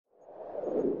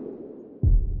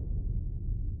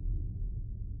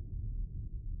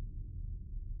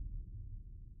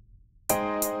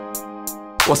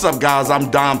What's up, guys?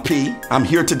 I'm Don P. I'm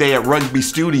here today at Rugby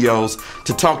Studios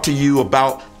to talk to you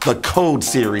about the Code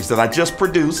series that I just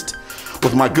produced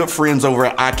with my good friends over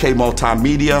at IK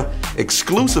Multimedia,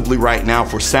 exclusively right now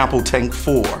for SampleTank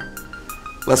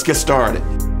 4. Let's get started.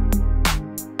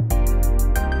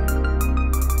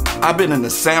 I've been in the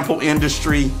sample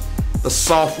industry, the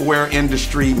software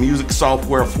industry, music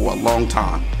software for a long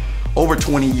time, over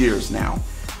 20 years now.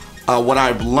 What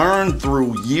I've learned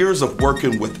through years of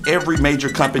working with every major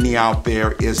company out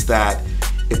there is that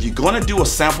if you're going to do a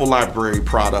sample library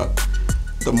product,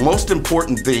 the most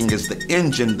important thing is the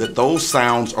engine that those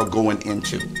sounds are going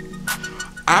into.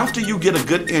 After you get a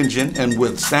good engine, and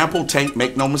with SampleTank,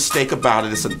 make no mistake about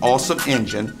it, it's an awesome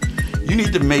engine, you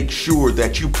need to make sure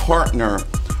that you partner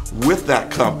with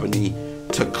that company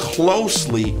to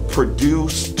closely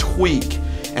produce, tweak,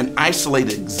 and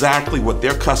isolate exactly what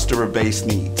their customer base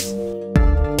needs.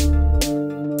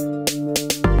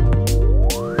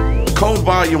 Code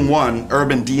Volume 1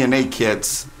 Urban DNA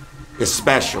Kits is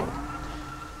special.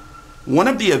 One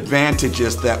of the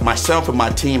advantages that myself and my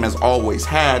team has always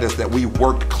had is that we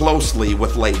worked closely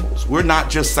with labels. We're not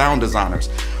just sound designers.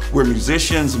 We're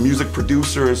musicians, music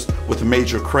producers with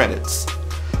major credits.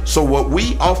 So what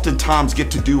we oftentimes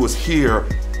get to do is hear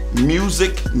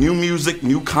music,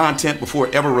 new content before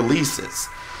it ever releases.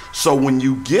 So when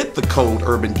you get the Code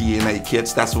Urban DNA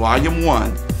Kits, that's Volume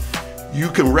 1, you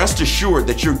can rest assured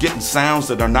that you're getting sounds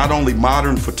that are not only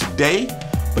modern for today,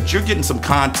 but you're getting some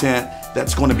content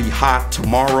that's going to be hot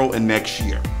tomorrow and next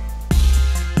year.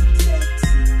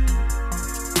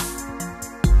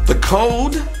 The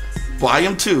Code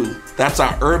Volume 2, that's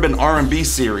our Urban R&B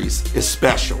series, is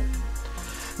special.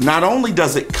 Not only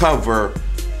does it cover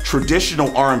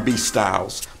traditional R&B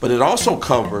styles, but it also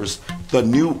covers the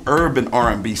new urban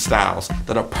R&B styles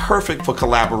that are perfect for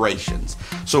collaborations.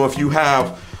 So if you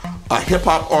have a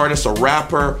hip-hop artist, a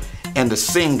rapper, and a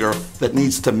singer that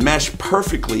needs to mesh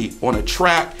perfectly on a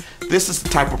track, this is the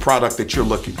type of product that you're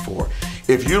looking for.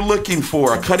 If you're looking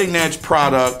for a cutting-edge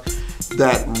product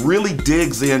that really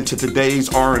digs into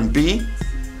today's R&B,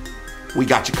 we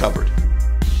got you covered.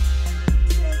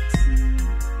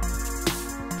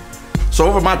 So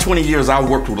over my 20 years, I've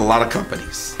worked with a lot of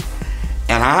companies.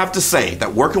 And I have to say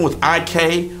that working with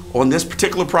IK on this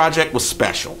particular project was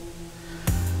special.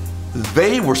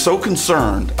 They were so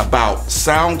concerned about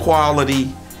sound quality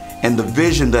and the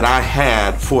vision that I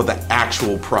had for the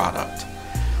actual product.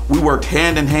 We worked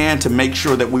hand in hand to make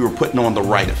sure that we were putting on the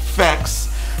right effects.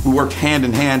 We worked hand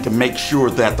in hand to make sure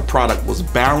that the product was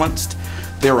balanced.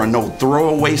 There are no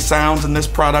throwaway sounds in this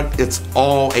product. It's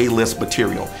all A-list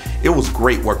material. It was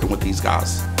great working with these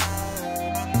guys.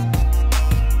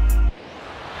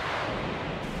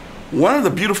 One of the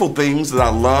beautiful things that I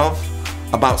love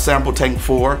about SampleTank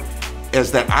 4 is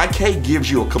that IK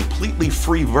gives you a completely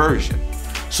free version.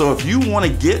 So if you want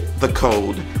to get the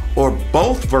Code or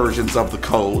both versions of the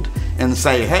Code and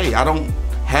say, hey, I don't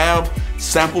have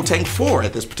SampleTank 4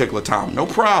 at this particular time, no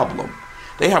problem.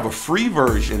 They have a free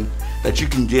version that you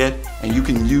can get, and you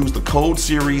can use the Code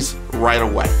series right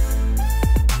away.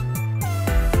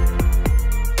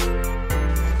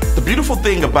 The beautiful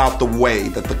thing about the way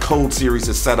that the Code series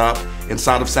is set up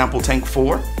inside of SampleTank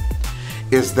 4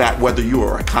 is that whether you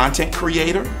are a content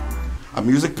creator, a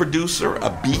music producer,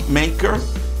 a beat maker,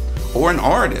 or an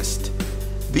artist,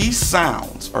 these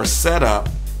sounds are set up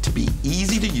to be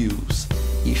easy to use,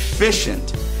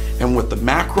 efficient, and with the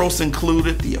macros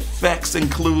included, the effects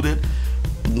included,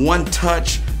 one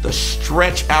touch, the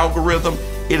stretch algorithm,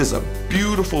 it is a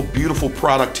beautiful, beautiful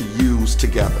product to use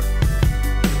together.